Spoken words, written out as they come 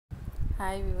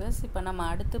Hi viewers, இப்போ நம்ம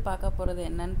அடுத்து பார்க்க போகிறது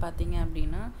என்னன்னு பார்த்தீங்க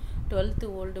அப்படின்னா 12th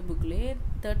ஓல்டு புக்லேயே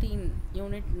 13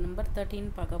 யூனிட் நம்பர் 13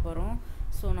 பார்க்க போகிறோம்.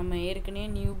 ஸோ நம்ம ஏற்கனவே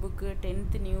new book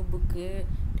 10th new book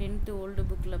 10th old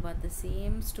புக்கில் பார்த்த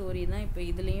சேம் ஸ்டோரி தான் இப்போ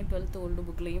இதுலேயும் 12th ஓல்டு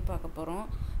புக்லேயும் பார்க்க போகிறோம்.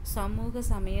 சமூக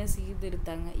சமய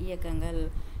சீர்திருத்தங்க இயக்கங்கள்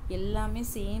எல்லாமே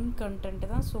சேம் கண்டென்ட்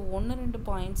தான். ஸோ 1-2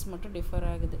 பாயிண்ட்ஸ் மட்டும் டிஃபர்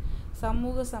ஆகுது.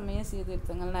 சமூக சமய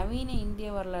சீர்திருத்தங்கள் நவீன இந்திய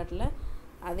வரலாற்றில்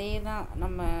அதே தான்.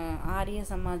 நம்ம ஆரிய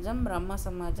சமாஜம், பிரம்ம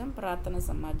சமாஜம், பிரார்த்தனை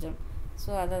சமாஜம்.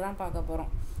 ஸோ அதை தான் பார்க்க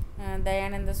போகிறோம்.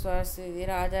 தயானந்த சுவாசி,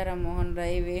 ராஜாராம் மோகன்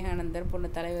ராய், விவேகானந்தர் போன்ற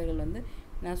தலைவர்கள்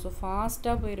நான்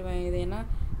ஃபாஸ்ட்டாக போயிடுவேன். இது ஏன்னா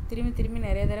திரும்பி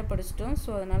நிறைய தடவை படிச்சிட்டோம். ஸோ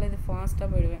அதனால் இது ஃபாஸ்ட்டாக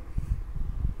போயிடுவேன்.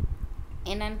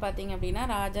 என்னன்னு பார்த்தீங்க அப்படின்னா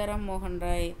ராஜாராம் மோகன்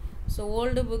Rai. So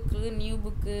old book new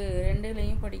book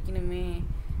ரெண்டுலேயும் படிக்கணுமே,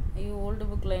 ஐயோ ஓல்டு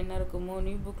புக்கில் என்ன இருக்குமோ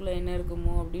நியூ புக்கில் என்ன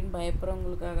இருக்குமோ அப்படின்னு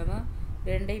பயப்படுறவங்களுக்காக தான்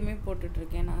ரெண்டையுமே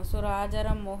போட்டுட்ருக்கேன் நான். ஸோ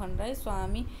ராஜாராம் மோகன் ராய்,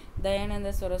 சுவாமி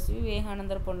தயானந்த சரஸ்வதி,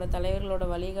 விவேகானந்தர் போன்ற தலைவர்களோட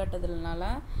வழிகாட்டுதல்னால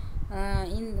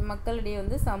இந்த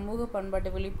மக்களிடையே சமூக பண்பாட்டு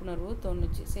விழிப்புணர்வு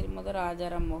தோணுச்சு. சரி, முதல்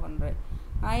ராஜாராம் மோகன் ராய்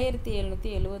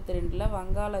 1772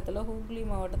 வங்காளத்தில் ஹூக்ளி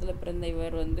மாவட்டத்தில் பிறந்த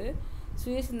இவர்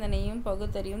சுயசிந்தனையும்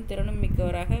பகுத்தறிவும் திறனும்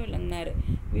மிக்கவராக விளங்கினார்.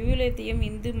 விவிலியத்தையும்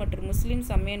இந்து மற்றும் முஸ்லீம்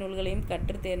சமய நூல்களையும்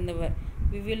கற்று தேர்ந்தவர்.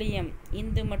 விவிலியம்,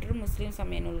 இந்து மற்றும் முஸ்லீம்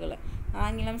சமய நூல்களை,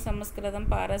 ஆங்கிலம், சமஸ்கிருதம்,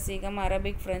 பாரசீகம்,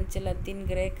 அரபிக், பிரெஞ்சு, லத்தீன்,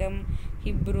 கிரேக்கம்,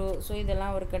 ஹிப்ரு. ஸோ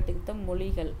இதெல்லாம் அவர் கற்றுக்கிட்ட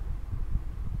மொழிகள்.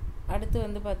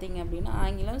 அடுத்து பார்த்திங்க அப்படின்னா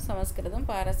ஆங்கிலம், சமஸ்கிருதம்,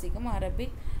 பாரசீகம்,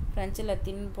 அரபிக், பிரெஞ்சு,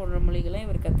 லத்தீன் போன்ற மொழிகளை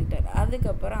இவர் கற்றுக்கிட்டார்.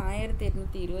 அதுக்கப்புறம்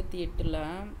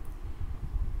 1828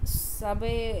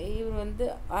 சபை இவர்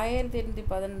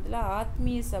 1815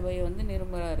 ஆத்மீய சபையை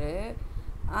நிறுவுறாரு.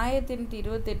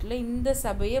 1828 இந்த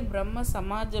சபையை பிரம்ம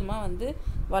சமாஜமாக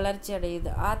வளர்ச்சி அடையுது.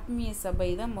 ஆத்மீய சபை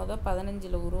தான்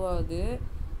 15 உருவாகுது.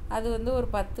 அது ஒரு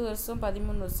 10 வருஷம்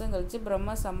 13 வருஷம் கழித்து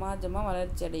பிரம்ம சமாஜமாக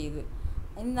வளர்ச்சி அடையுது.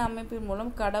 இந்த அமைப்பின்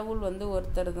மூலம் கடவுள்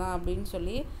ஒருத்தர் தான் அப்படின்னு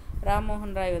சொல்லி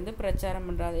ராம்மோகன் ராய் பிரச்சாரம்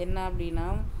பண்ணுறாரு. என்ன அப்படின்னா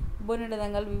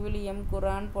உபநிடதங்கள், விவிலியம்,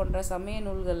 குரான் போன்ற சமய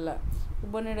நூல்களில்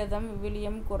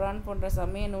விவிலியம், குரான் போன்ற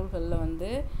சமய நூல்களில்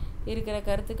இருக்கிற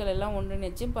கருத்துக்கள் எல்லாம்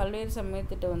ஒன்றிணைச்சு பல்வேறு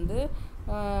சமயத்திட்ட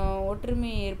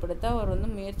ஒற்றுமையை ஏற்படுத்த அவர்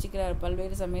முயற்சிக்கிறார்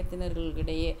பல்வேறு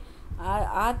சமயத்தினர்களுக்கிடையே.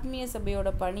 ஆத்மீய சபையோட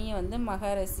பணியை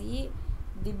மகரிஷி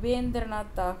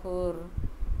ரவீந்திரநாத்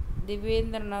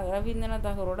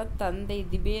தாகூரோட தந்தை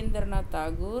திபேந்திரநாத்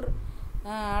தாகூர்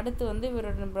அடுத்து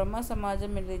இவரோட பிரம்ம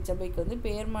சமாஜம் என்ற சபைக்கு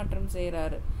பெயர் மாற்றம்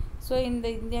செய்கிறாரு. ஸோ இந்த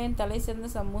இந்தியாவின் தலை சிறந்த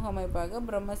சமூக அமைப்பாக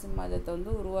பிரம்ம சமாஜத்தை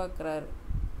உருவாக்குறாரு.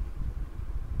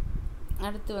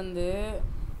 அடுத்து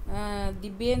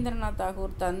திபேந்திரநாத்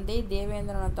தாகூர் தந்தை,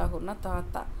 தேவேந்திரநாத் தாகூர்னா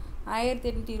தாத்தா.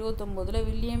 1829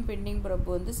 வில்லியம் பெண்டிங்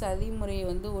பிரபு சதி முறையை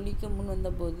ஒழிக்க முன்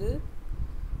வந்தபோது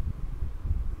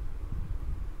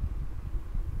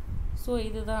ஸோ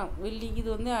இதுதான்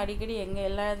இது அடிக்கடி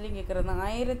எல்லா இடத்துலையும் கேட்குறது தான்.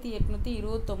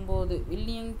 1829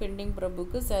 வில்லியம் பெண்டிங்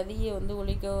பிரபுக்கு சதியை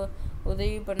ஒழிக்க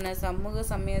உதவி பண்ண சமூக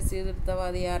சமய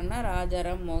சீர்திருத்தவாதி யாருன்னா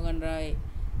ராஜாராம் மோகன் ராய்.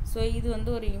 ஸோ இது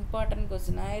ஒரு இம்பார்ட்டன்ட்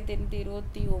கொஸ்டின்.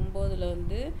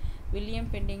 1829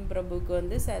 வில்லியம் பெண்டிங்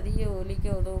பிரபுக்கு சதியை ஒழிக்க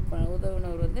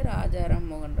உதவுனவர் ராஜாராம்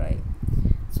மோகன் ராய்.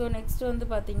 ஸோ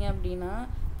நெக்ஸ்ட் பார்த்திங்க அப்படின்னா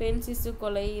பெண் சிசு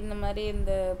கொலை, இந்த மாதிரி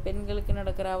இந்த பெண்களுக்கு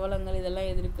நடக்கிற அவலங்கள்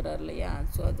இதெல்லாம் எதிர்க்கிறார் இல்லையா.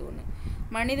 ஸோ அது ஒன்று.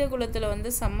 மனித குலத்தில்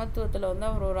சமத்துவத்தில்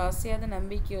அவர் ஒரு அசையாத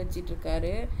நம்பிக்கை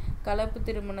வச்சிட்ருக்காரு. கலப்பு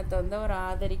திருமணத்தை அவர்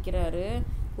ஆதரிக்கிறாரு.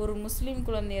 ஒரு முஸ்லீம்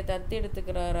குழந்தையை தத்து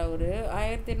எடுத்துக்கிறார் அவர்.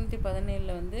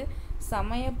 1817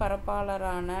 சமய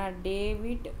பரப்பாளரான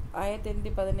டேவிட்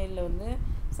 1817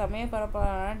 சமய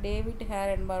பரப்பாளரான டேவிட்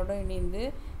ஹேர் என்பவரோட இணைந்து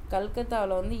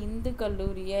கல்கத்தாவில் இந்து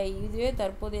கல்லூரியை, இதுவே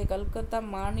தற்போதைய கல்கத்தா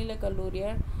மாநில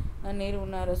கல்லூரியை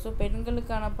நிறுவினார். ஸோ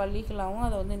பெண்களுக்கான பள்ளிகளாகவும்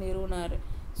அதை நிறுவினார்.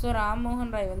 ஸோ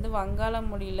ராம்மோகன் ராய் வங்காள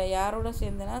மொழியில் யாரோட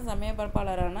சேர்ந்துனா சமய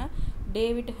பரப்பாளரான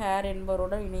டேவிட் ஹேர்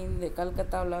என்பவரோட இணைந்து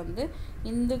கல்கத்தாவில்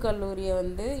இந்து கல்லூரியை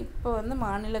இப்போ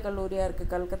மாநில கல்லூரியாக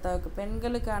இருக்குது கல்கத்தாவுக்கு,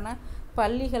 பெண்களுக்கான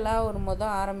பள்ளிகளாக ஒரு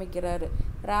ஆரம்பிக்கிறாரு.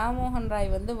 ராம்மோகன் ராய்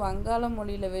வங்காள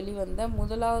மொழியில் வெளிவந்த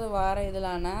முதலாவது வார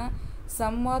இதழான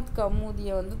சம்வாத்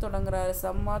கௌமுதியை தொடங்குறாரு.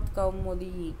 சம்வாத்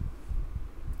கௌமுதி.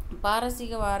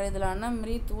 பாரசீக வார இதழான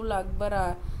மிரித் உல் அக்பர்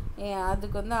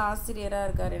அதுக்கு ஆசிரியராக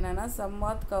இருக்கார். என்னென்னா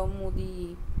சம்வாத்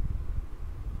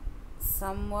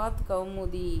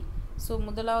கௌமுதி. ஸோ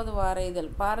முதலாவது வார இதழ்.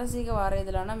 பாரசீக வார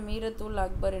இதழான மீரத் உல்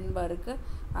அக்பர் என்பவருக்கு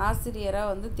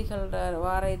ஆசிரியராக திகழ்கிறார்.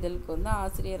 வார இதழுக்கு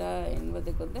ஆசிரியராக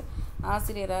என்பதுக்கு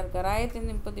ஆசிரியராக இருக்கார்.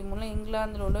 1833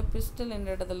 இங்கிலாந்தில் உள்ள பிரிஸ்டல் என்ற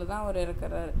இடத்துல தான் அவர்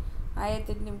இருக்கிறார்.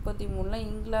 1833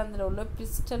 இங்கிலாந்தில் உள்ள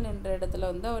பிரிஸ்டல் என்ற இடத்துல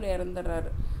அவர் இறந்துடுறாரு.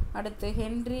 அடுத்து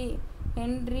ஹென்றி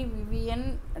விவியன்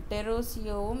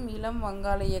டெரோசியோவும் இளம்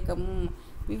வங்காள இயக்கமும்.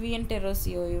 விவியன்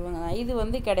டெரோசியோ இவங்க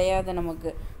இது கிடையாது நமக்கு.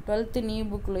 12th நியூ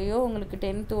புக்லேயோ உங்களுக்கு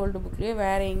 10th ஓல்டு புக்லேயோ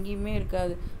வேறு எங்கேயுமே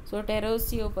இருக்காது. ஸோ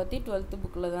டெரோசியோ பற்றி 12th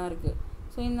புக்கில் தான் இருக்குது.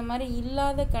 ஸோ இந்த மாதிரி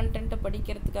இல்லாத கண்டென்ட்டை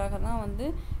படிக்கிறதுக்காக தான் வந்து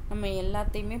நம்ம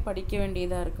எல்லாத்தையுமே படிக்க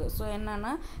வேண்டியதாக இருக்குது. ஸோ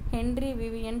என்னென்னா ஹென்றி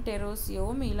விவியன்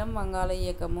டெரோசியோவும் இளம் வங்காள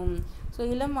இயக்கமும். ஸோ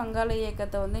இளம் வங்காள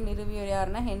இயக்கத்தை வந்து நிறுவியவர்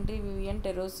யாருன்னா ஹென்றி விவியன்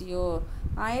டெரோசியோ.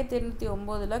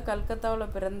 1809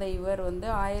 கல்கத்தாவில் பிறந்த இவர் வந்து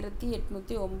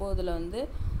 1809 வந்து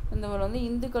இவர் வந்து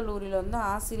இந்து கல்லூரியில் வந்து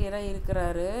ஆசிரியராக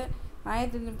இருக்கிறாரு.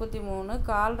 1933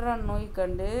 கால்ரா நோய்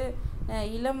கண்டு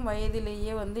இளம்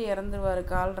வயதிலேயே வந்து இறந்துருவார்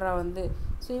கால்ரா வந்து.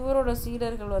 ஸோ இவரோட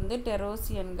சீடர்கள் வந்து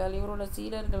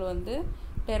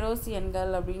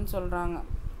டெரோசியன்கள் அப்படின்னு சொல்கிறாங்க.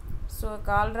 ஸோ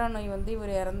கால்ரா நோய் வந்து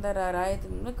இவர் இறந்துறார்.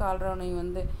 1933 கால்ரா நோய்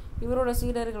வந்து இவரோட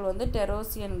சீடர்கள் வந்து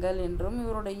டெரோசியன்கள் என்றும்,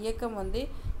 இவரோட இயக்கம் வந்து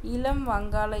இளம்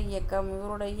வங்காள இயக்கம்.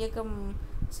 இவரோட இயக்கம்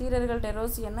சீடர்கள்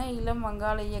டெரோசியன்னா இளம்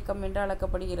வங்காள இயக்கம் என்று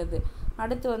அழைக்கப்படுகிறது.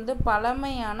 அடுத்து வந்து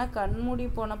பழமையான கண்மூடி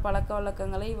போன பழக்க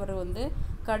வழக்கங்களை இவர் வந்து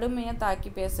கடுமையாக தாக்கி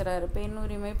பேசுகிறாரு. பெண்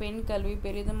உரிமை, பெண் கல்வி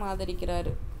பெரிதும்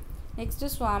ஆதரிக்கிறாரு. நெக்ஸ்ட்டு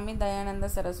சுவாமி தயானந்த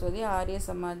சரஸ்வதி ஆரிய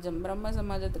சமாஜம். பிரம்ம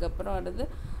சமாஜத்துக்கு அப்புறம் வருது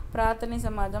பிரார்த்தனை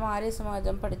சமாஜம். ஆரிய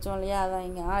சமாஜம் படித்தோம் இல்லையா, அதான்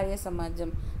இங்கே ஆரிய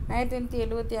சமாஜம்.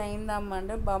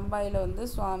 1975 பம்பாயில் வந்து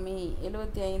சுவாமி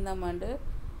 75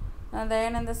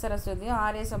 தயானந்த சரஸ்வதி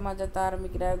ஆரிய சமாஜத்தை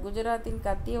ஆரம்பிக்கிறார். குஜராத்தின்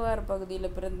கத்தியவார்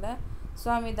பகுதியில் பிறந்த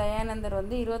சுவாமி தயானந்தர்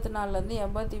வந்து 24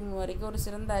 83 வரைக்கும் ஒரு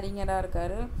சிறந்த அறிஞராக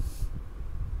இருக்கார்.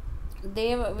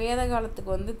 வேத காலத்துக்கு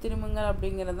வந்து திரும்புங்கள்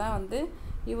அப்படிங்கிறது தான் வந்து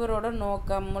இவரோட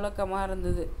முழக்கமாக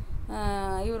இருந்தது.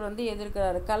 இவர் வந்து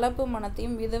எதிர்க்கிறார். கலப்பு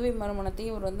மனத்தையும் விதவை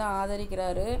மறுமணத்தையும் இவர் வந்து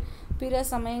ஆதரிக்கிறாரு. பிற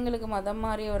சமயங்களுக்கு மதம்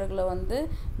மாறியவர்களை வந்து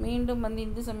மீண்டும் வந்து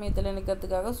இந்து சமயத்தில்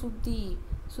நிற்கிறதுக்காக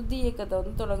சுத்தி இயக்கத்தை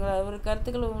வந்து தொடங்குறார். இவர்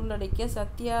கருத்துக்களை உள்ளடக்கிய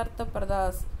சத்யார்த்த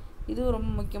பிரதாஸ், இதுவும் ரொம்ப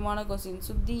முக்கியமான கொஸ்டின்.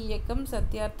 சுத்தி இயக்கம்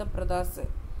சத்யார்த்த பிரதாஸ்.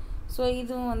 ஸோ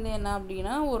இதுவும் வந்து என்ன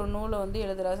அப்படின்னா ஒரு நூலை வந்து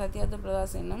எழுதுகிறார். சத்யார்த்த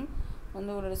பிரதாஸ் என்னும்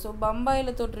வந்து ஒரு. ஸோ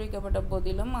பம்பாயில் தோற்றுவிக்கப்பட்ட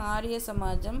போதிலும் ஆரிய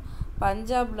சமாஜம்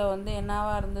பஞ்சாபில் வந்து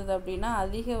என்னவாக இருந்தது அப்படின்னா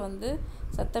அதிக வந்து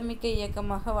சத்தமிக்க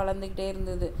இயக்கமாக வளர்ந்துக்கிட்டே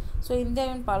இருந்தது. ஸோ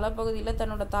இந்தியாவின் பல பகுதியில்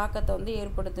தன்னோட தாக்கத்தை வந்து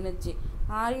ஏற்படுத்தினுச்சு.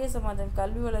 ஆரிய சமாஜம்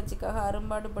கல்வி வளர்ச்சிக்காக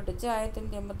அரும்பாடுபட்டுச்சு.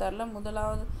 1986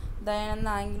 முதலாவது தயானந்த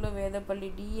ஆங்கிலோ வேதப்பள்ளி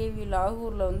DAV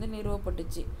லாகூரில் வந்து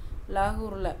நிறுவப்பட்டுச்சு.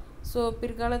 லாகூரில். ஸோ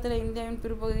பிற்காலத்தில் இந்தியாவின்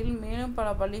பிற்பகுதியில் மேலும் பல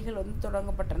பள்ளிகள் வந்து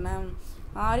தொடங்கப்பட்டன.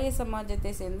 ஆரிய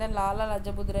சமாஜத்தை சேர்ந்த லாலா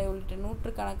லஜபத் ராய் உள்ளிட்ட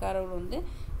நூற்றுக்கணக்கானவர்கள் வந்து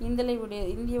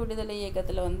இந்திய விடுதலை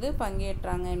இயக்கத்தில் வந்து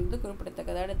பங்கேற்றாங்க என்பது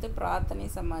குறிப்பிடத்தக்கது. அடுத்து பிரார்த்தனை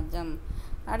சமாஜம்.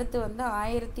 அடுத்து வந்து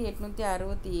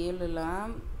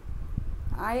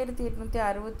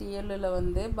 1867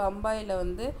 வந்து பம்பாயில்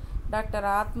வந்து டாக்டர்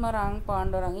ஆத்மராங்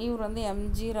பாண்டுரங், இவர் வந்து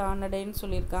MG ரானடேன்னு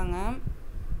சொல்லியிருக்காங்க.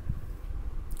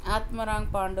 ஆத்மராங்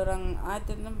பாண்டுரங்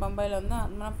பம்பாயில் வந்து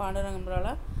ஆத்மராங் பாண்டுரங்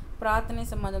என்பதால் பிரார்த்தனை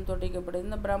சமாஜம் தோற்றுவிக்கப்படுது.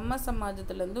 இந்த பிரம்ம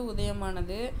சமாஜத்திலேருந்து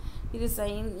உதயமானது. இது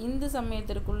இந்து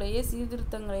சமயத்திற்குள்ளேயே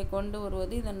சீர்திருத்தங்களை கொண்டு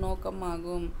வருவது இதன்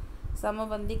நோக்கமாகும்.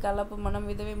 சமபந்தி, கலப்பு மனம்,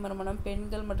 விதவை மறுமணம்,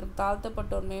 பெண்கள் மற்றும்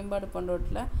தாழ்த்தப்பட்டோர் மேம்பாடு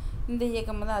போன்றவற்றில் இந்த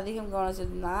இயக்கம் வந்து அதிகம் கவனம்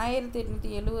செலுத்தினது.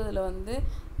 1870 வந்து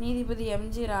நீதிபதி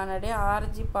MG ரானடே,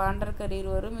 RG பாண்டர்கர்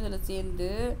இருவரும் இதில் சேர்ந்து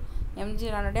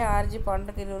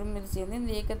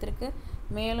இந்த இயக்கத்திற்கு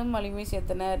மேலும் வலிமை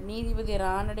சேர்த்தனர். நீதிபதி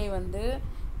ரானடே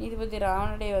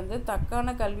வந்து தக்கான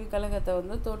கல்விக் கழகத்தை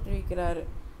வந்து தோற்றுவிக்கிறார்.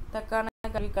 தக்கான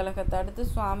கல்விக் கழகத்தை. அடுத்து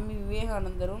சுவாமி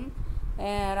விவேகானந்தரும்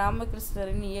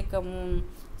ராமகிருஷ்ணரின் இயக்கமும்.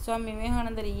 சுவாமி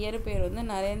விவேகானந்தர் இயற்பெயர் வந்து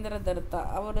நரேந்திர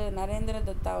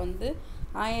தத்தா வந்து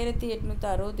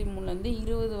 1863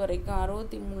 20 வரைக்கும்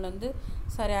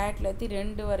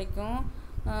 1902 வரைக்கும்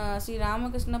ஸ்ரீ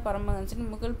ராமகிருஷ்ண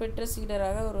பரமஹன்சன் புகழ்பெற்ற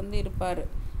சீடராக அவர் வந்து இருப்பார்.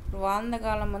 வாழ்ந்த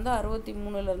காலம் வந்து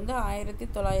 63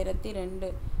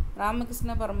 1902.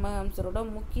 ராமகிருஷ்ண பரமஹம்சரோட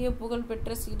முக்கிய புகழ்பெற்ற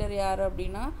சீடர் யார்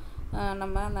அப்படின்னா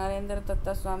நம்ம நரேந்திர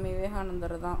தத்தா சுவாமி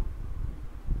விவேகானந்தர் தான்.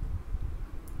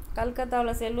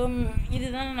 கல்கத்தாவில் செல்வம்,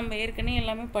 இதுதான் நம்ம ஏற்கனவே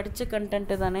எல்லாமே படித்த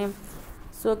கண்டென்ட்டு தானே.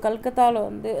 ஸோ கல்கத்தாவில்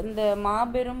வந்து இந்த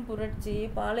மாபெரும் புரட்சி,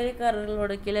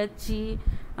 பாளையக்காரர்களோட கிளர்ச்சி,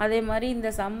 அதே மாதிரி இந்த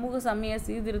சமூக சமய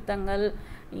சீர்திருத்தங்கள்,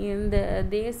 இந்த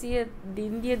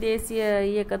இந்திய தேசிய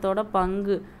இயக்கத்தோட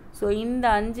பங்கு. ஸோ இந்த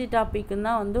 5 டாப்பிக்கும்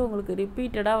தான் வந்து உங்களுக்கு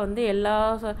ரிப்பீட்டடாக வந்து எல்லா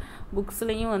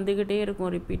புக்ஸ்லேயும் வந்துக்கிட்டே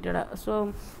இருக்கும் ரிப்பீட்டடாக. ஸோ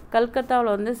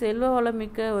கல்கத்தாவில் வந்து செல்வ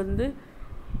வளமிக்க வந்து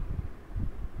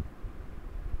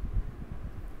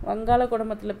வங்காள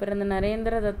குடும்பத்தில் பிறந்த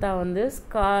நரேந்திர தத்தா வந்து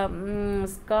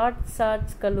ஸ்காட்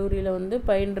சர்ச் கல்லூரியில் வந்து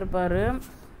பயின்றிருப்பார்.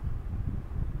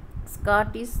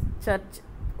 ஸ்காட்டிஷ் சர்ச்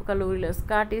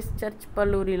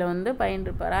கல்லூரியில் வந்து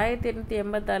பயின்றிருப்பார்.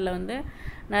 1886 வந்து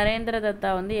நரேந்திர தத்தா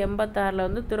வந்து 86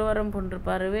 வந்து துறவரம்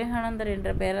பூண்டிருப்பார். விவேகானந்தர் என்ற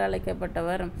பெயரால்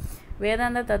அழைக்கப்பட்டவர்.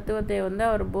 வேதாந்த தத்துவத்தை வந்து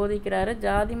அவர் போதிக்கிறாரு.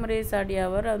 ஜாதி முறையை சாடிய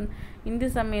அவர் இந்து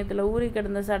சமயத்தில் ஊறி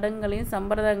கிடந்த சடங்குகளையும்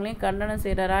சம்பிரதாயங்களையும் கண்டனம்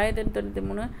செய்கிறார்.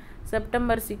 1993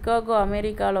 செப்டம்பர் சிகாகோ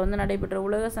அமெரிக்காவில் வந்து நடைபெற்ற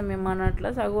உலக சமய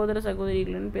மாநாட்டில் சகோதர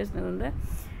சகோதரிகள்னு பேசினது வந்து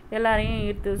எல்லாரையும்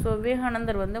ஈர்த்து. ஸோ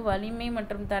விவேகானந்தர் வந்து வலிமை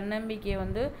மற்றும் தன்னம்பிக்கையை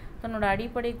வந்து தன்னோட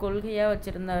அடிப்படை கொள்கையாக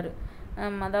வச்சுருந்தார்.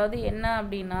 அதாவது என்ன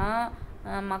அப்படின்னா,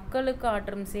 மக்களுக்கு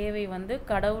ஆற்றும் சேவை வந்து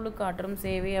கடவுளுக்கு ஆற்றும்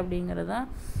சேவை அப்படிங்கிறது தான்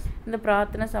இந்த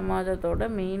பிரார்த்தனை சமாஜத்தோட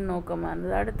மெயின் நோக்கமாக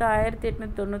இருந்தது. அடுத்து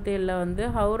 1897 வந்து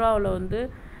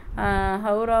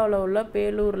ஹவுராவில் உள்ள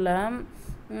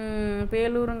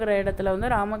பேலூருங்கிற இடத்துல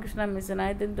வந்து ராமகிருஷ்ணா மிஷன்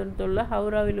 1991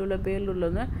 ஹவுராவில் உள்ள பேலூரில்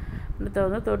வந்து இடத்தை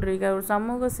வந்து தோற்றுவிக்க ஒரு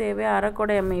சமூக சேவை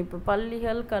அறக்கொடை அமைப்பு,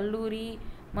 பள்ளிகள், கல்லூரி,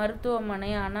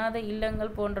 மருத்துவமனை, அனாதை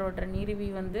இல்லங்கள் போன்றவற்றை நிறுவி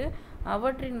வந்து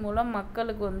அவற்றின் மூலம்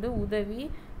மக்களுக்கு வந்து உதவி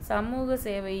சமூக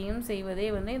சேவையும் செய்வதே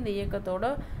வந்து இந்த இயக்கத்தோட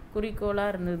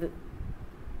குறிக்கோளாக இருந்தது.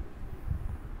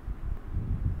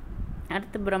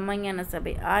 அடுத்து பிரம்மஞான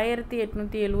சபை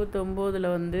 1879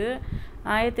 வந்து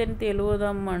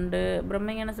 1870ஆம் ஆண்டு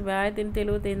பிரம்மஞான சபை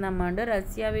 1875ஆம் ஆண்டு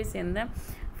ரஷ்யாவை சேர்ந்த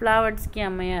பிளாவட்ஸ்கி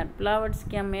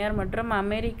அம்மையார் மற்றும்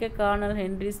அமெரிக்க கர்னல்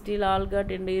ஹென்றி ஸ்டீல்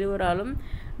ஆல்காட் என்ற இருவராலும்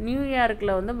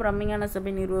நியூயார்க்கில் வந்து பிரம்மஞான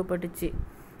சபை நிறுவப்பட்டுச்சு.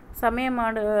 சமய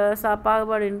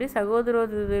பாகுபாடின்றி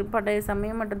சகோதரோதய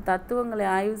சமயம் மற்றும் தத்துவங்களை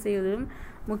ஆய்வு செய்வதும்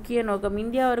முக்கிய நோக்கம்.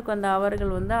 இந்தியாவிற்கு வந்த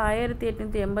அவர்கள் வந்து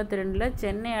 1882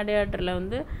 சென்னை அடையாற்றில்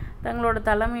வந்து தங்களோட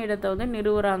தலைமையிடத்தை வந்து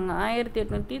நிறுவுறாங்க.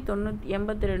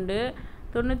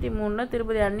 1882-93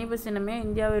 திருப்பதி அன்னிபெசன்ட்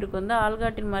இந்தியாவிற்கு வந்து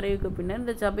ஆல்காட்டின் மறைவுக்கு பின்னர்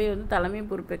இந்த சபையை வந்து தலைமை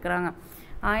பொறுப்பேற்கிறாங்க.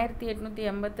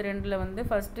 1882 வந்து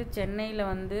ஃபஸ்ட்டு சென்னையில்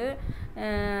வந்து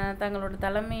தங்களோட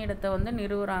தலைமையிடத்தை வந்து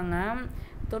நிறுவுறாங்க.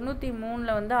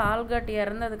 93 வந்து ஆல்காட்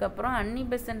இறந்ததுக்கப்புறம்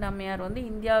அன்னிபெசன்ட் அம்மையார் வந்து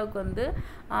இந்தியாவுக்கு வந்து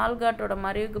ஆல்காட்டோட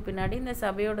மறைவுக்கு பின்னாடி இந்த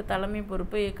சபையோட தலைமை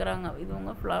பொறுப்பு ஏற்கிறாங்க.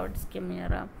 இதுவங்க பிளாவட்ஸ்கி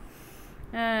அம்மையாரா.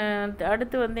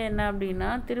 அடுத்து வந்து என்ன அப்படின்னா,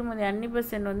 திருமதி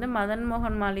அன்னிபெசன்ட் வந்து மதன்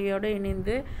மோகன் மாளிகையோடு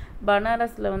இணைந்து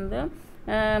பனாரஸில் வந்து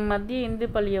மத்திய இந்து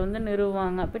பள்ளியை வந்து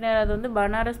நிறுவுவாங்க. பின்னர் அது வந்து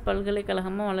பனாரஸ்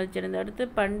பல்கலைக்கழகமாக வளர்ச்சியடைந்தது. அடுத்து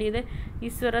பண்டித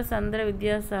ஈஸ்வர சந்திர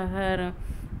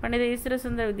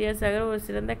வித்யாசாகர் ஒரு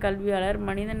சிறந்த கல்வியாளர்,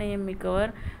 மனிதநேயம்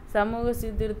மிக்கவர், சமூக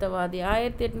சீர்திருத்தவாதி.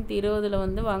 1820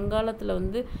 வந்து வங்காளத்தில்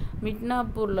வந்து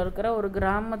மிட்னாப்பூரில் இருக்கிற ஒரு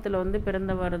கிராமத்தில் வந்து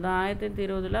பிறந்தவர் தான்.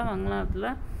 1820 வங்காளத்தில்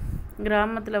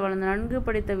கிராமத்தில் வளர்ந்த நன்கு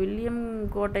படித்த வில்லியம்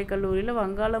கோட்டை கல்லூரியில்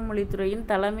வங்காள மொழித்துறையின்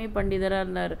தலைமை பண்டிதராக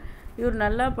இருந்தார். இவர்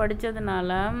நல்லா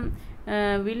படித்ததுனால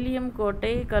வில்லியம்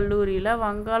கோட்டை கல்லூரியில்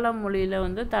வங்காள மொழியில்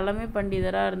வந்து தலைமை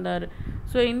பண்டிதராக இருந்தார்.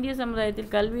 ஸோ இந்திய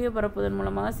சமுதாயத்தில் கல்வியை பரப்புவதன்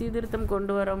மூலமாக சீர்திருத்தம்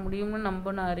கொண்டு வர முடியும்னு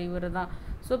நம்பினார் இவர் தான்.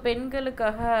 ஸோ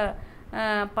பெண்களுக்காக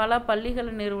பல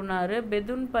பள்ளிகளை நிறுவினார்.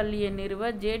 பெதுன் பள்ளியை நிறுவ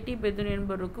ஜேடி பெதுன்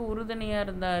என்பவருக்கு உறுதுணையாக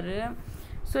இருந்தார்.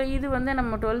 ஸோ இது வந்து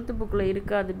நம்ம 12th புக்கில்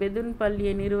இருக்காது. பெதுன்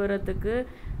பள்ளியை நிறுவனத்துக்கு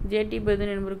ஜேடி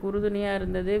பெதுன் என்பவருக்கு உறுதுணையாக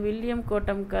இருந்தது. வில்லியம்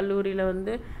கோட்டம் கல்லூரியில்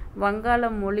வந்து வங்காள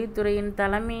மொழித்துறையின்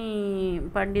தலைமை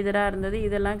பண்டிதராக இருந்தது.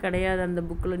 இதெல்லாம் கிடையாது அந்த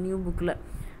புக்கில், நியூ புக்கில்.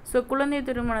 ஸோ குழந்தை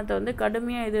திருமணத்தை வந்து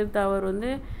கடுமையாக எதிர்த்து அவர் வந்து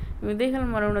விதைகள்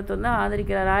மறுமணத்தை வந்து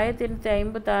ஆதரிக்கிறார்.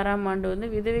 1856ஆம் ஆண்டு வந்து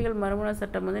விதவைகள் மறுமண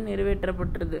சட்டம் வந்து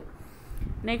நிறைவேற்றப்பட்டது.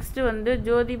 நெக்ஸ்ட்டு வந்து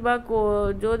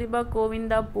ஜோதிபா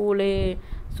கோவிந்தா பூலே.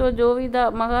 ஸோ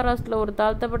மகாராஷ்டிரில் ஒரு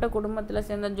தாழ்த்தப்பட்ட குடும்பத்தில்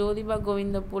சேர்ந்த ஜோதிபா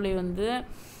கோவிந்தா பூலே வந்து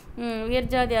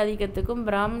உயர்ஜாதி ஆதிக்கத்துக்கும்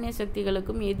பிராமணிய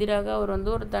சக்திகளுக்கும் எதிராக அவர்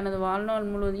வந்து தனது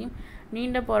வாழ்நாள் முழுவதையும்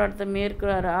நீண்ட போராட்டத்தை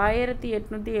மேற்கொள்கிறார்.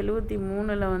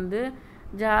 1873 வந்து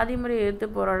ஜாதி முறை எதிர்த்து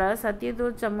போராட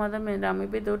சத்யதோத் சம்மதம் என்ற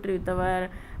அமைப்பை தோற்றுவித்தவர்.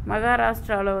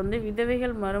 மகாராஷ்டிராவில் வந்து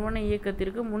விதவைகள் மறுமண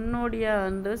இயக்கத்திற்கு முன்னோடியாக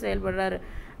வந்து செயல்படுறார்.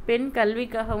 பெண்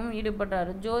கல்விக்காகவும் ஈடுபட்டார்.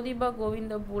 ஜோதிபா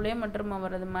கோவிந்த பூலே மற்றும்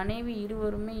அவரது மனைவி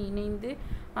இருவருமே இணைந்து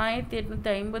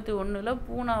 1851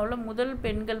 பூனாவில் முதல்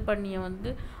பெண்கள் பணியை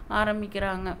வந்து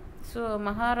ஆரம்பிக்கிறாங்க. ஸோ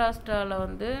மகாராஷ்டிராவில்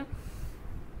வந்து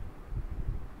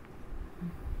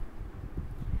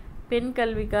பெண்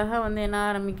கல்விக்காக வந்து என்ன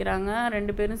ஆரம்பிக்கிறாங்க,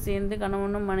 2 பேரும் சேர்ந்து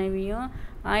கணவனும் மனைவியும்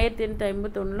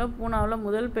 1851 பூனாவில்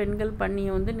முதல் பெண்கள்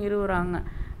பணியை வந்து நிறுவுறாங்க.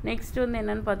 நெக்ஸ்ட் வந்து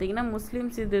என்னென்னு பார்த்தீங்கன்னா, முஸ்லீம்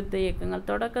சீர்திருத்த இயக்கங்கள்.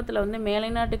 தொடக்கத்தில் வந்து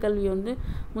மேலைநாட்டு கல்வி வந்து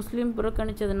முஸ்லீம்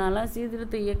புறக்கணித்ததுனால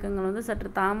சீர்திருத்த இயக்கங்கள் வந்து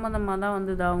சற்று தாமதமாக தான்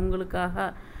வந்தது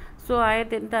அவங்களுக்காக. ஸோ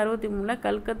 1863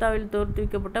 கல்கத்தாவில்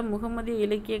தோற்றுவிக்கப்பட்ட முகமதிய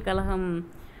இலக்கிய கழகம்.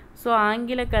 ஸோ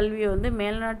ஆங்கில கல்வியை வந்து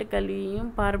மேல்நாட்டு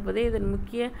கல்வியையும் பார்ப்பதே இதன்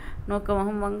முக்கிய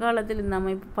நோக்கமாகும். வங்காளத்தில் இந்த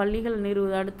அமைப்பு பள்ளிகள்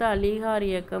நிறுவுவது. அடுத்து அலிகார்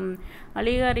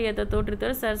இயக்கத்தை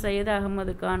தோற்றுவித்தவர் சர் சையத்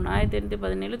அகமது கான்.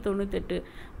 1817-98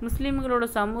 முஸ்லீம்களோட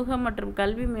சமூக மற்றும்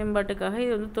கல்வி மேம்பாட்டுக்காக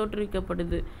இது வந்து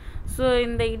தோற்றுவிக்கப்படுது. ஸோ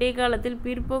இந்த இடைக்காலத்தில்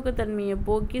பிற்போக்குத்தன்மையை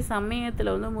போக்கி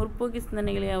சமயத்தில் வந்து முற்போக்கு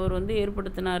சிந்தனைகளை அவர் வந்து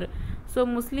ஏற்படுத்தினார். ஸோ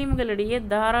முஸ்லீம்களிடையே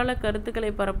தாராள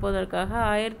கருத்துக்களை பரப்புவதற்காக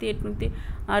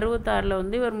 1866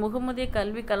 வந்து இவர் முகமதிய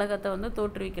கல்விக் கழகத்தை வந்து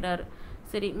தோற்றுவிக்கிறார்.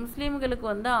 சரி, முஸ்லீம்களுக்கு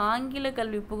வந்து ஆங்கில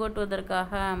கல்வி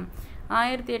புகட்டுவதற்காக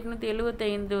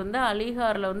 1875 வந்து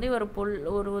அலிகாரில் வந்து இவர்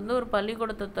ஒரு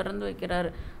பள்ளிக்கூடத்தை திறந்து வைக்கிறார்.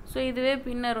 ஸோ இதுவே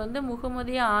பின்னர் வந்து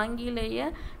முகமதிய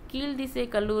ஆங்கிலேய கீழ்திசை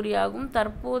கல்லூரியாகவும்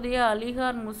தற்போதைய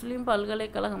அலிகார் முஸ்லீம்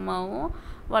பல்கலைக்கழகமாகவும்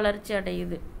வளர்ச்சி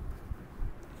அடையுது.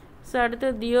 ஸோ அடுத்து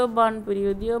தியோபான்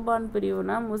பிரிவு. தியோபான்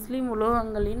பிரிவுனா முஸ்லீம்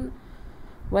உலோகங்களின்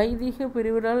வைதிக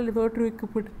பிரிவினால்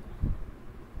தோற்றுவிக்கப்பட்டு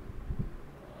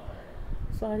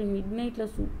மிட்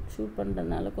நைட்டில் ஷூட்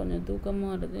பண்ணுறதுனால கொஞ்சம்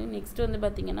தூக்கமாக வருது. நெக்ஸ்ட் வந்து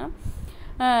பார்த்திங்கன்னா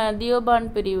தியோபான்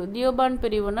பிரிவு. தியோபான்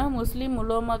பிரிவுனா முஸ்லீம்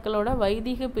உலோமாக்களோட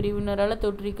வைதிக பிரிவினரால்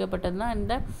தோற்றுவிக்கப்பட்டது தான்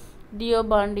இந்த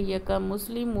தியோபாண்ட் இயக்கம்.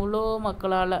 முஸ்லீம்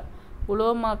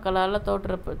உலோமாக்களால்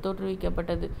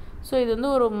தோற்றுவிக்கப்பட்டது. ஸோ இது வந்து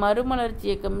ஒரு மறுமலர்ச்சி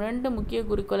இயக்கம். 2 முக்கிய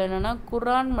குறிக்கோள் என்னென்னா,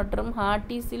 குரான் மற்றும்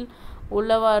ஹாடிஸில்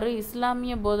உள்ளவாறு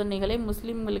இஸ்லாமிய போதனைகளை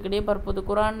முஸ்லீம்களுக்கிடையே பரப்புவது,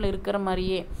 குரானில் இருக்கிற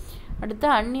மாதிரியே. அடுத்து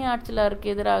அந்நிய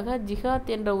ஆட்சியாளருக்கு எதிராக ஜிஹாத்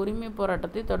என்ற உரிமை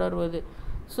போராட்டத்தை தொடர்வது.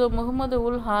 ஸோ முகமது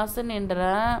உல் ஹாசன் என்ற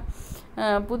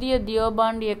புதிய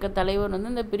தியோபாண்ட் இயக்க தலைவர்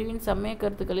வந்து இந்த பிரிவின் சமய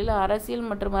கருத்துக்களில் அரசியல்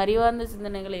மற்றும் அறிவார்ந்த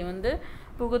சிந்தனைகளை வந்து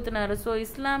புகுத்தினார். ஸோ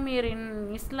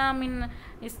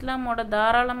இஸ்லாமோட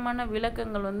தாராளமான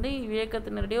விளக்கங்கள் வந்து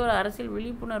இயக்கத்தினரிடையே ஒரு அரசியல்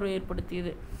விழிப்புணர்வை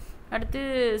ஏற்படுத்தியது. அடுத்து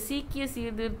சீக்கிய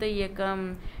சீர்திருத்த இயக்கம்.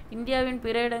 இந்தியாவின்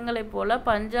பிற இடங்களைப் போல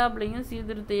பஞ்சாப்லேயும்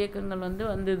சீர்திருத்த இயக்கங்கள் வந்து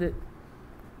வந்தது.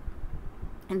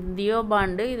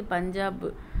 தியோபாண்டு, இது பஞ்சாப்.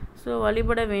 ஸோ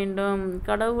வழிபட வேண்டும்,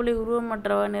 கடவுளை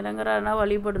உருவமற்றவர் நிரங்கரானா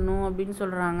வழிபடணும் அப்படின்னு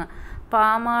சொல்கிறாங்க.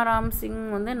 பாமாராம் சிங்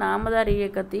வந்து நாமதார்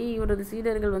இயக்கத்தை இவரது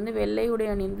சீடர்கள் வந்து வெள்ளை உடை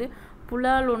அணிந்து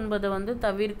புலால் உண்பதை வந்து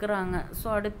தவிர்க்கிறாங்க. ஸோ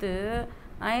அடுத்து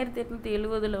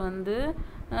 1870 வந்து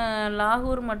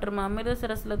லாகூர் மற்றும்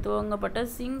அமிர்தசரஸில் துவங்கப்பட்ட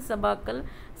சிங் சபாக்கள்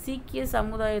சீக்கிய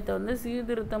சமுதாயத்தை வந்து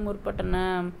சீர்திருத்த முற்பட்டன.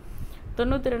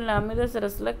 92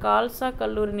 அமிர்தசரஸில் கால்சா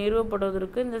கல்லூரி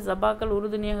நிறுவப்படுவதற்கு இந்த சபாக்கள்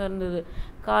உறுதுணையாக இருந்தது.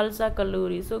 கால்சா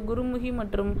கல்லூரி. ஸோ குருமுகி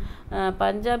மற்றும்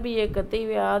பஞ்சாபி இயக்கத்தை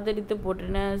ஆதரித்து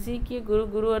போற்றின. சீக்கிய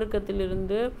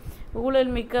குருவர்க்கத்திலிருந்து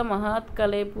ஊழல்மிக்க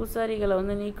மகாத்களை பூசாரிகளை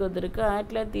வந்து நீக்குவதற்கு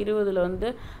 1920 வந்து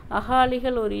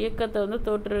அகாலிகள் ஒரு இயக்கத்தை வந்து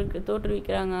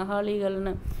தோற்றுவிக்கிறாங்க,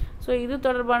 அகாலிகள்னு. ஸோ இது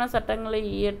தொடர்பான சட்டங்களை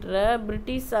இயற்ற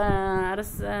பிரிட்டிஷ்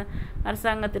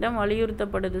அரசாங்கத்திடம்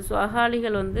வலியுறுத்தப்படுது. ஸோ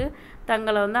அகாலிகள் வந்து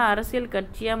தங்களை வந்து அரசியல்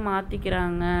கட்சியாக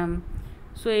மாற்றிக்கிறாங்க.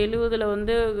 ஸோ 70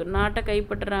 வந்து நாட்டை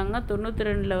கைப்பற்றுறாங்க.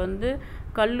 92 வந்து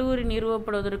கல்லூரி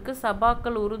நிறுவப்படுவதற்கு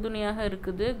சபாக்கள் உறுதுணையாக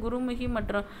இருக்குது. குருமுகி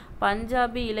மற்றும்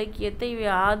பஞ்சாபி இலக்கியத்தை இவை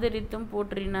ஆதரித்தும்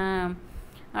போற்றின.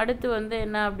 அடுத்து வந்து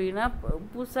என்ன அப்படின்னா,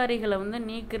 பூசாரிகளை வந்து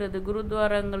நீக்கிறது,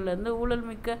 குருத்வாரங்கள்லேருந்து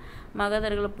ஊழல்மிக்க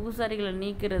மகதர்களை பூசாரிகளை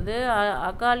நீக்கிறது.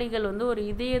 அகாலிகள் வந்து ஒரு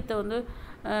இதயத்தை வந்து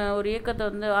ஒரு இயக்கத்தை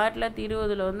வந்து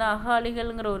 1920 வந்து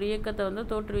அகாலிகள்ங்கிற ஒரு இயக்கத்தை வந்து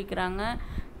தோற்றுவிக்கிறாங்க.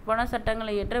 பண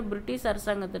சட்டங்களை ஏற்ற பிரிட்டிஷ்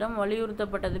அரசாங்கத்திடம்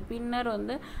வலியுறுத்தப்பட்டது. பின்னர்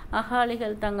வந்து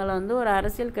அகாலிகள் தங்களை வந்து ஒரு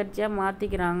அரசியல் கட்சியாக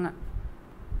மாற்றிக்கிறாங்க.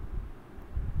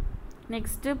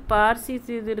 நெக்ஸ்ட்டு பார்சி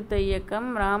சீர்திருத்த இயக்கம்.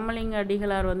 ராமலிங்க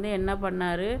அடிகளார் வந்து என்ன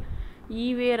பண்ணார்,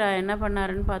 ஈவேரா என்ன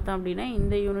பண்ணாருன்னு பார்த்தோம் அப்படின்னா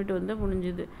இந்த யூனிட் வந்து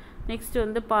முடிஞ்சுது. நெக்ஸ்ட்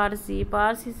வந்து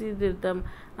பார்சி சீர்திருத்தம்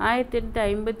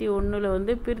 1851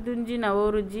 வந்து பிர்துஞ்சி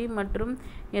நவோருஜி மற்றும்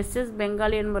எஸ்எஸ்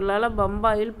பெங்காலி என்பவர்களால்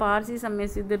பம்பாயில் பார்சி சமய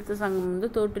சீர்திருத்த சங்கம் வந்து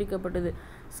தோற்றுவிக்கப்பட்டது.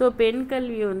 ஸோ பெண்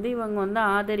கல்வியை வந்து இவங்க வந்து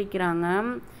ஆதரிக்கிறாங்க,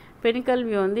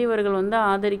 இவர்கள் வந்து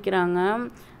ஆதரிக்கிறாங்க.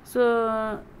 ஸோ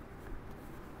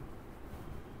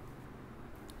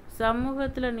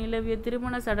சமூகத்தில் நிலவிய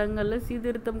திருமண சடங்குகளில்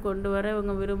சீர்திருத்தம் கொண்டு வர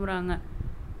இவங்க விரும்புகிறாங்க.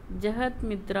 ஜெகத்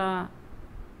மித்ரா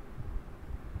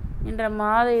என்ற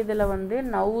மாத இதில் வந்து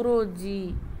நவ்ரோஜி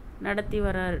நடத்தி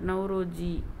வரார்,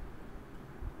 நவ்ரோஜி.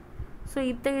 ஸோ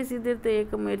இத்தகைய சீர்திருத்த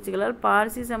இயக்க முயற்சிகளால்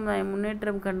பார்சி சமுதாயம்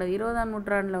முன்னேற்றம் கண்டது. 20ஆம்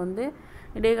நூற்றாண்டில் வந்து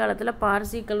இடைக்காலத்தில்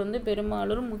பார்சிகள் வந்து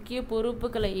பெரும்பாலும் முக்கிய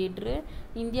பொறுப்புகளை ஏற்று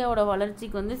இந்தியாவோட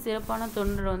வளர்ச்சிக்கு வந்து சிறப்பான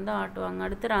தொண்டரை வந்து ஆட்டுவாங்க.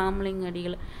 அடுத்து ராமலிங்க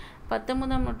அடிகள்.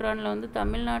 19ஆம் நூற்றாண்டில் வந்து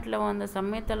தமிழ்நாட்டில் வாழ்ந்த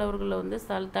சமயத்தலைவர்களில் வந்து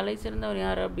தலை சிறந்தவர்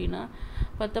யார் அப்படின்னா,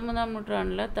 19ஆம்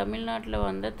நூற்றாண்டில் தமிழ்நாட்டில்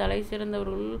வாழ்ந்த தலை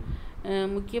சிறந்தவர்கள்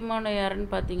முக்கியமான யாருன்னு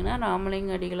பார்த்தீங்கன்னா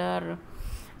ராமலிங்க அடிகளார்.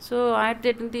 ஸோ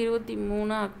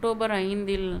 1823 அக்டோபர்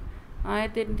 5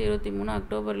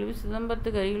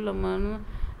 சிதம்பரத்துக்கு அருகில் மனு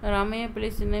ராமையப்பிள்ளை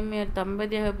சின்னம்மையார்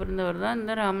தம்பதியாக பிறந்தவர் தான்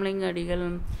இந்த ராமலிங்க அடிகள்.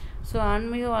 ஸோ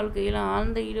ஆன்மீக வாழ்க்கையில்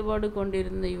ஆழ்ந்த ஈடுபாடு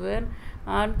கொண்டிருந்த இவர்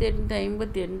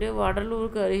 1852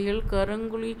 வடலூருக்கு அருகில்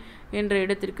கருங்குழி என்ற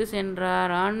இடத்திற்கு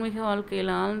சென்றார். ஆன்மீக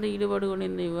வாழ்க்கையில் ஆழ்ந்த ஈடுபாடு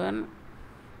கொண்டிருந்த இவர்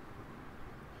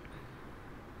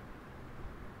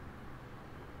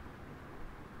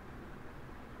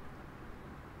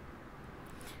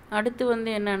அடுத்து வந்து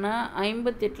என்னென்னா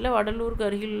 58 வடலூருக்கு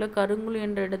அருகில் உள்ள கருங்குழி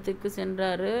என்ற இடத்துக்கு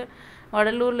சென்றார்.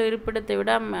 வடலூரில் இருப்பிடத்தை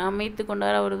விட அமைத்து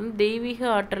கொண்டார். அவர் வந்து தெய்வீக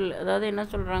ஆற்றல், அதாவது என்ன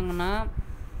சொல்கிறாங்கன்னா,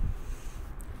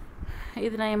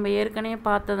 இது நான் நம்ம ஏற்கனவே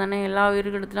பார்த்ததானே, எல்லா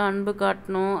உயிர்களிடத்திலும் அன்பு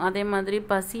காட்டணும். அதே மாதிரி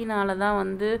பசினால தான்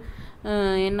வந்து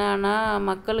என்னன்னா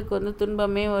மக்களுக்கு வந்து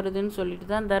துன்பமே வருதுன்னு சொல்லிட்டு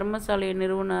தான் தர்மசாலையை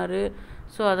நிறுவனார்.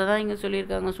 ஸோ அதை தான் இங்கே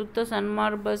சொல்லியிருக்காங்க. சுத்த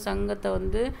சன்மார்க்க சங்கத்தை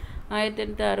வந்து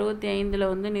 1865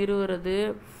 வந்து நிறுவுறது.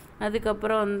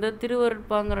 அதுக்கப்புறம் வந்து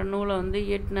திருவருட்பாங்கிற நூலை வந்து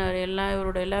இயற்றினார்.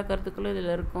 இவரோட எல்லா கருத்துக்களும்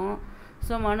இதில் இருக்கும்.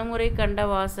 ஸோ மனுமுறை கண்ட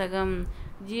வாசகம்,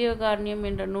 ஜீவகாருண்யம்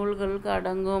என்ற நூல்களுக்கு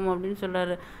அடங்கும் அப்படின்னு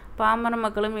சொல்கிறாரு. பாமர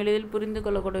மக்களும் எளிதில் புரிந்து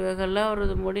கொள்ளக்கூடிய வகையில்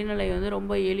அவரது மொழிநிலை வந்து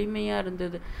ரொம்ப எளிமையாக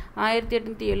இருந்தது.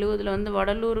 1870 வந்து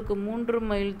வடலூருக்கு 3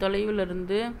 மைல் தொலைவில்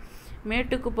இருந்து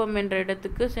மேட்டுக்குப்பம் என்ற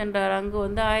இடத்துக்கு சென்றார். அங்கு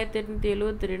வந்து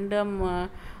 1872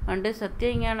 ஆண்டு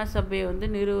சத்தியஞான சபையை வந்து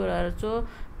நிறுவுறார். ஸோ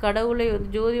கடவுளை வந்து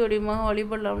ஜோதி வடிவமாக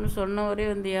வழிபடலாம்னு சொன்னவரே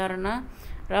வந்து யாருன்னா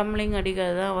ராமலிங்க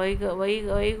அடிகள் தான்.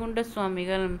 வைகுண்ட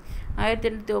சுவாமிகள்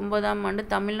 1809 ஆண்டு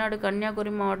தமிழ்நாடு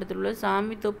கன்னியாகுமரி மாவட்டத்தில் உள்ள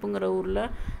சாமித்தோப்புங்கிற ஊரில்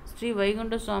ஸ்ரீ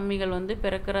வைகுண்ட சுவாமிகள் வந்து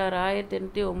பிறக்கிறார்.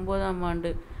 1809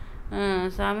 ஆண்டு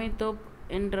சாமித்தோப்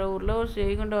என்ற ஊரில் ஒரு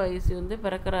வைகுண்ட வயசு வந்து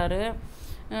பிறக்கிறாரு.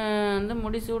 வந்து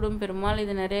முடிசூடும் பெருமாள்.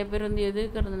 இது நிறைய பேர் வந்து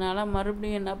எதிர்க்கிறதுனால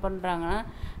மறுபடியும் என்ன பண்ணுறாங்கன்னா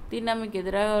தீண்டாமைக்கு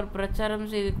எதிராக அவர் பிரச்சாரம்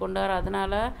செய்து கொண்டார்.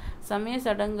 அதனால் சமய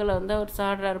சடங்குகளை வந்து அவர்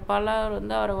சாடுறார். பலர்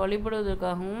வந்து அவரை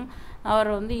வழிபடுவதற்காகவும்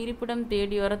அவரை வந்து இருப்பிடம்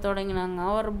தேடி வர தொடங்கினாங்க.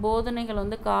 அவர் போதனைகள்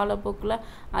வந்து காலப்போக்கில்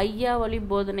ஐயா வழி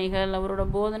போதனைகள். அவரோட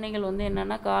போதனைகள் வந்து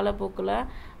என்னென்னா காலப்போக்கில்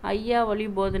ஐயா வழி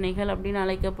போதனைகள் அப்படின்னு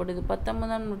அழைக்கப்படுது.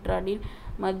 19ஆம் நூற்றாண்டின்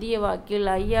மத்திய வாக்கில்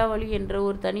ஐயா வழி என்ற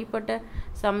ஒரு தனிப்பட்ட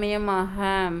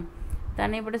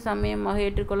சமயமாக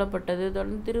ஏற்றுக்கொள்ளப்பட்டது.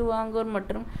 தொடர்ந்து திருவாங்கூர்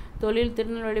மற்றும்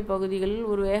திருநெல்வேலி பகுதிகளில்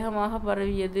ஒரு வேகமாக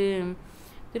பரவியது.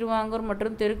 திருவாங்கூர்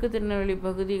மற்றும் தெற்கு திருநெல்வேலி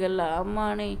பகுதிகள்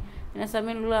அம்மானை என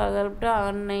சமயங்களை அகற்ற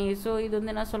அன்னை. ஸோ இது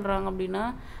வந்து என்ன சொல்கிறாங்க அப்படின்னா,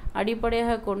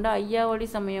 அடிப்படையாக கொண்டு ஐயாவளி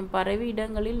சமயம் பரவி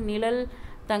இடங்களில் நிழல்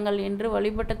தங்கள் என்று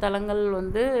வழிபட்ட தலங்கள்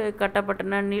வந்து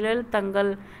கட்டப்பட்டன. நிழல்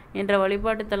தங்கள் என்ற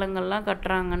வழிபாட்டு தலங்கள்லாம்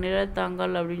கட்டுறாங்க, நிழல்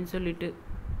தங்கள் அப்படின்னு சொல்லிட்டு.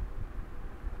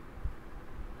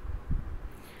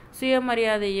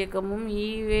 சுயமரியாதை இயக்கமும்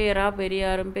ஈவேரா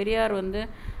பெரியாரும். பெரியார் வந்து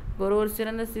ஒரு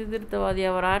சிறந்த சீர்திருத்தவாதி.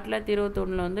 அவர்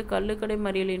 1921 வந்து கள்ளுக்கடை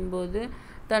மறியலின் போது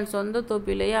தன் சொந்த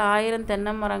தோப்பிலேயே 1000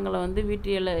 தென்னை மரங்களை வந்து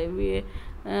 1000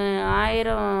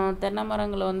 தென்னை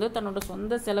மரங்களை வந்து தன்னோட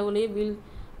சொந்த செலவுலேயே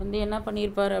வந்து என்ன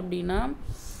பண்ணியிருப்பார் அப்படின்னா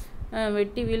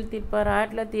வெட்டி வீழ்த்திருப்பார்.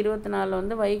 1924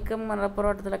 வந்து வைக்கம்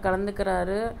போராட்டத்தில்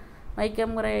கலந்துக்கிறாரு.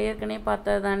 வைக்கம் ஏற்கனவே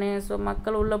பார்த்தது தானே. ஸோ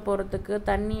மக்கள் உள்ளே போகிறதுக்கு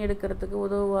தண்ணி எடுக்கிறதுக்கு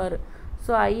உதவுவார்.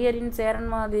 ஸோ ஐயரின் சேரன்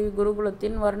மாதேவி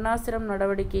குருகுலத்தின் வர்ணாசிரம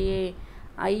நடவடிக்கையை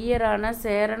ஐயரான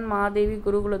சேரன் மாதேவி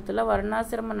குருகுலத்தில்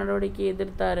வர்ணாசிரம நடவடிக்கையை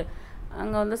எதிர்த்தார்.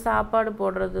 அங்கே வந்து சாப்பாடு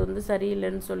போடுறது வந்து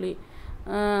சரியில்லைன்னு சொல்லி.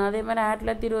 அதே மாதிரி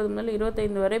 1920 முதல்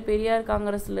 25 வரை பெரியார்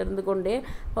காங்கிரஸில் இருந்து கொண்டே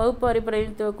வகுப்பாரி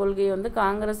பிரதிநிதித்துவ கொள்கையை வந்து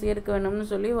காங்கிரஸ் ஏற்க வேணும்னு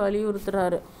சொல்லி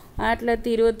வலியுறுத்துறாரு.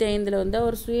 1925 வந்து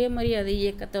அவர் சுயமரியாதை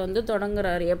இயக்கத்தை வந்து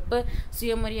தொடங்குறாரு. எப்போ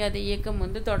சுயமரியாதை இயக்கம்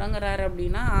வந்து தொடங்குறாரு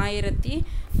அப்படின்னா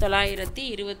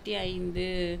 1925.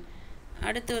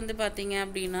 அடுத்து வந்து பார்த்திங்க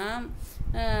அப்படின்னா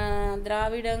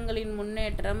திராவிடங்களின்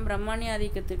முன்னேற்றம், பிரம்மணிய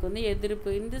ஆதிக்கத்துக்கு வந்து எதிர்ப்பு,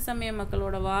 இந்து சமய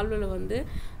மக்களோட வாழ்வில் வந்து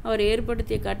அவர்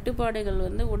ஏற்படுத்திய கட்டுப்பாடுகள்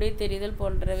வந்து உடைத்தெறிதல்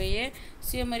போன்றவையே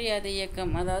சுயமரியாதை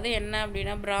இயக்கம். அதாவது என்ன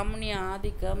அப்படின்னா பிராமணிய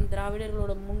ஆதிக்கம்,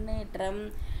 திராவிடர்களோட முன்னேற்றம்,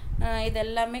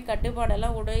 இதெல்லாமே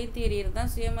கட்டுப்பாடெல்லாம் உடைத்தெறிகிறது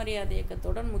தான் சுயமரியாதை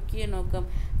இயக்கத்தோட முக்கிய நோக்கம்.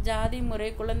 ஜாதி முறை,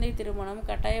 குழந்தை திருமணம்,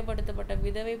 கட்டாயப்படுத்தப்பட்ட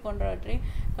விதவை போன்றவற்றை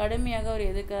கடுமையாக அவர்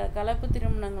எதிர்க்கிறார். கலப்பு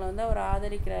திருமணங்களை வந்து அவர்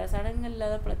ஆதரிக்கிறார். சடங்கு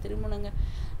இல்லாத பல திருமணங்கள்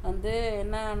வந்து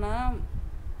என்னன்னா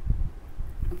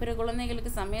பிற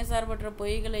குழந்தைகளுக்கு சமய சார்பற்ற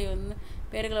பொய்களை வந்து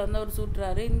பேர்களை வந்து அவர்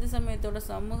சூட்டுறாரு. இந்து சமயத்தோட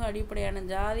சமூக அடிப்படையான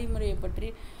ஜாதி முறையை பற்றி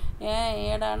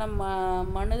ஏடான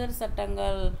மனுதர்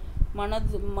சட்டங்கள்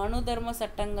மனு தர்ம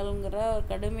சட்டங்கள்ங்கிற அவர்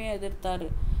கடுமையாக எதிர்த்தார்.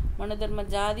 மனு தர்ம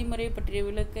ஜாதி முறையை பற்றிய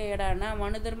விளக்க ஏடான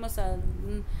மனு தர்ம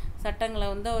சட்டங்களை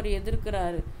வந்து அவர்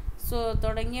எதிர்க்கிறாரு. ஸோ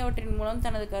தொடங்கியவற்றின் மூலம்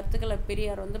தனது கருத்துக்களை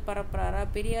பெரியார் வந்து பரப்புறாரா.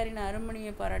 பெரியாரின்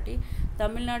அருமணியை பாராட்டி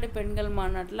தமிழ்நாடு பெண்கள்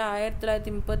மாநாட்டில்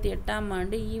 1938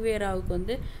 ஆண்டு ஈவேராவுக்கு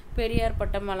வந்து பெரியார்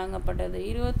பட்டம் வழங்கப்பட்டது.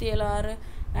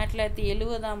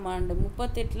 27/6/1970 ஆண்டு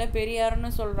 38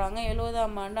 பெரியார்னு சொல்கிறாங்க.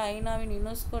 70 ஆண்டு ஐநாவின்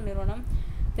யுனெஸ்கோ நிறுவனம்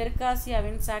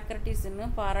தெற்காசியாவின் சாக்ரட்டிஸ்ன்னு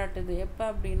பாராட்டுது. எப்போ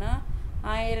அப்படின்னா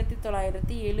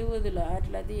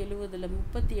 1970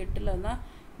 38 தான்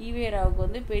ஈவேராவுக்கு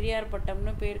வந்து பெரியார்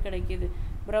பட்டம்னு பேர் கிடைக்கிது.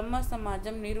 பிரம்ம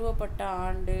சமாஜம் நிறுவப்பட்ட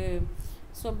ஆண்டு.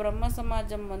 ஸோ பிரம்ம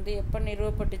சமாஜம் வந்து எப்போ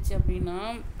நிறுவப்பட்டுச்சு அப்படின்னா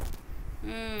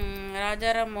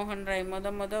ராஜாராம் மோகன் ராய்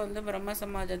வந்து பிரம்ம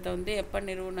சமாஜத்தை வந்து எப்போ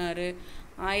நிறுவனார்?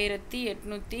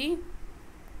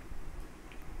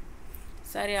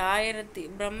 1815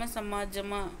 பிரம்ம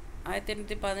சமாஜமாக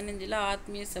 1815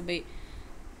 ஆத்மீய சபை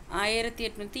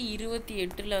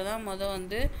 1828 தான்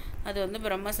வந்து அது வந்து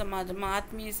பிரம்ம சமாஜம்.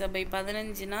 ஆத்மீய சபை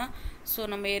 15னா ஸோ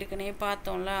நம்ம ஏற்கனவே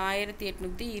பார்த்தோம்ல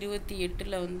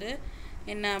 1828 வந்து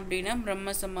என்ன அப்படின்னா பிரம்ம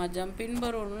சமாஜம்.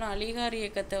 பின்வரும் அலிகார்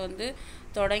இயக்கத்தை வந்து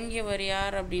தொடங்கியவர்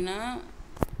யார் அப்படின்னா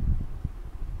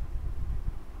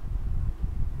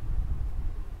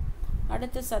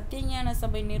அடுத்து சத்தியஞான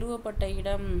சபை நிறுவப்பட்ட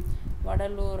இடம்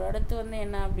வடலூர். அடுத்து வந்து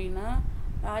என்ன அப்படின்னா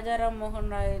ராஜாராம்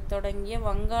மோகன் ராய் தொடங்கிய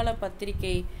வங்காள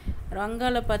பத்திரிகை.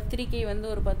 வங்காள பத்திரிகை வந்து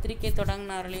ஒரு பத்திரிகை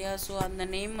தொடங்கினார் இல்லையா, ஸோ அந்த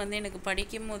நேம் வந்து எனக்கு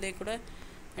படிக்கும் போதே கூட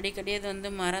அடிக்கடி அது வந்து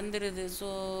மறந்துடுது. ஸோ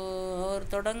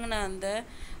அவர் தொடங்கின அந்த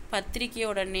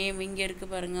பத்திரிகையோட நேம் இங்கே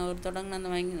இருக்குது பாருங்கள். அவர் தொடங்கின அந்த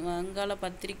வங்காள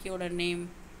பத்திரிகையோட நேம்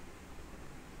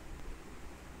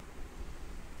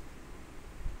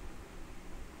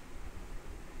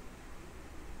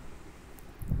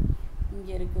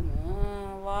இங்கே இருக்குங்க.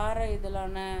 வார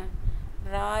இதழான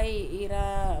ராய்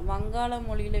வங்காள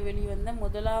மொழியில் வெளிவந்த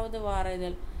முதலாவது வார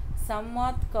இதழ்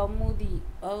சம்வாத் கௌமுதி.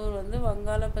 அவர் வந்து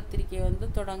வங்காள பத்திரிகையை வந்து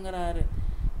தொடங்குறாரு.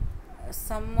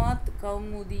 சம்வாத்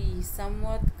கௌமுதி.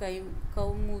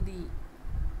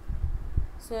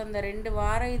 ஸோ அந்த 2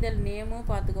 வார இதழ் நேமும்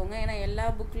பார்த்துக்கோங்க, ஏன்னா எல்லா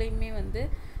புக்லேயுமே வந்து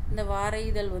இந்த வார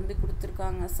இதழ் வந்து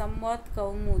கொடுத்துருக்காங்க. சம்வாத்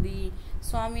கௌமுதி.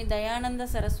 சுவாமி தயானந்த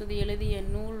சரஸ்வதி எழுதிய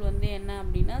நூல் வந்து என்ன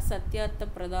அப்படின்னா சத்யார்த்த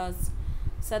பிரகாஷ்.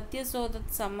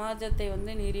 சத்யசோதத் சமாஜத்தை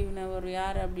வந்து நிறுவினவர்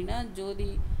யார் அப்படின்னா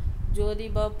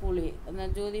ஜோதிபா பூலே. அந்த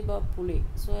ஜோதிபா பூலே.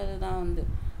 ஸோ அதுதான் வந்து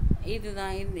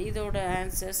இதுதான் இதோட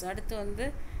ஆன்சர்ஸ். அடுத்து வந்து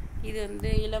இது வந்து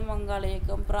இளம் வங்காள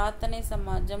இயக்கம், பிரார்த்தனை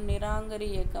சமாஜம், நிராங்கரி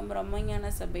இயக்கம், பிரம்மஞான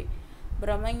சபை.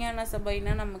 பிரம்மஞான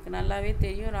சபைனா நமக்கு நல்லாவே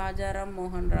தெரியும், ராஜாராம்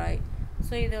மோகன் ராய்.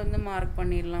 ஸோ இதை வந்து மார்க்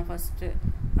பண்ணிடலாம் ஃபஸ்ட்டு.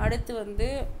 அடுத்து வந்து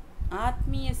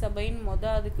ஆத்மீய சபைன்னு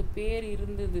அதுக்கு பேர்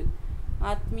இருந்தது,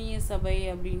 ஆத்மீய சபை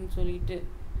அப்படின்னு சொல்லிட்டு.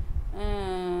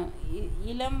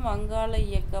 இளம் வங்காள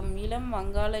இயக்கம். இளம்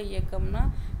வங்காள இயக்கம்னா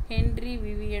ஹென்றி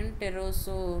விவியன்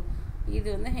டெரோசோ. இது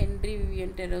வந்து ஹென்றி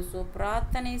விவியன் டெரோசோ.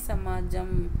 பிரார்த்தனை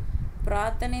சமாஜம்.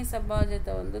 பிரார்த்தனை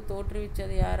சமாஜத்தை வந்து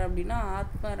தோற்றுவிச்சது யார் அப்படின்னா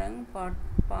ஆத்மரங்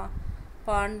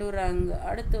பாண்டுரங்.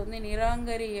 அடுத்து வந்து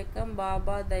நிராங்கரி இயக்கம்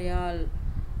பாபா தயாள்.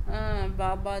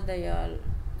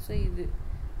 ஸோ இது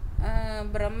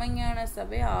பிரம்மஞான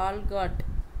சபை ஆல்காட்.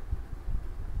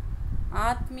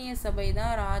 ஆத்மீய சபை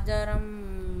தான் ராஜாராம்.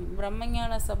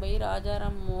 பிரம்மஞான சபை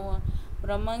ராஜாராம் மோகன்.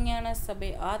 பிரம்மஞான சபை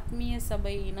ஆத்மீய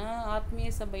சபை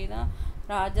தான்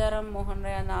ராஜாராம் மோகன்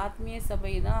ராய். அந்த ஆத்மீய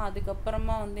சபை தான்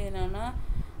அதுக்கப்புறமா வந்து என்னென்னா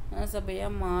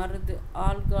சபையாக மாறுது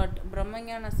ஆல்காட்.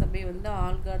 பிரம்மஞான சபை வந்து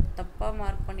ஆல்காட், தப்பாக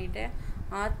மார்க் பண்ணிட்டேன்.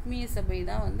 ஆத்மீய சபை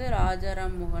தான் வந்து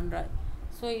ராஜாராம் மோகன் ராய்.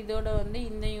 ஸோ இதோட வந்து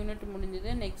இந்த யூனிட்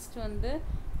முடிஞ்சது. நெக்ஸ்ட் வந்து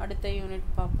அடுத்த யூனிட்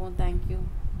பார்ப்போம். தேங்க்யூ.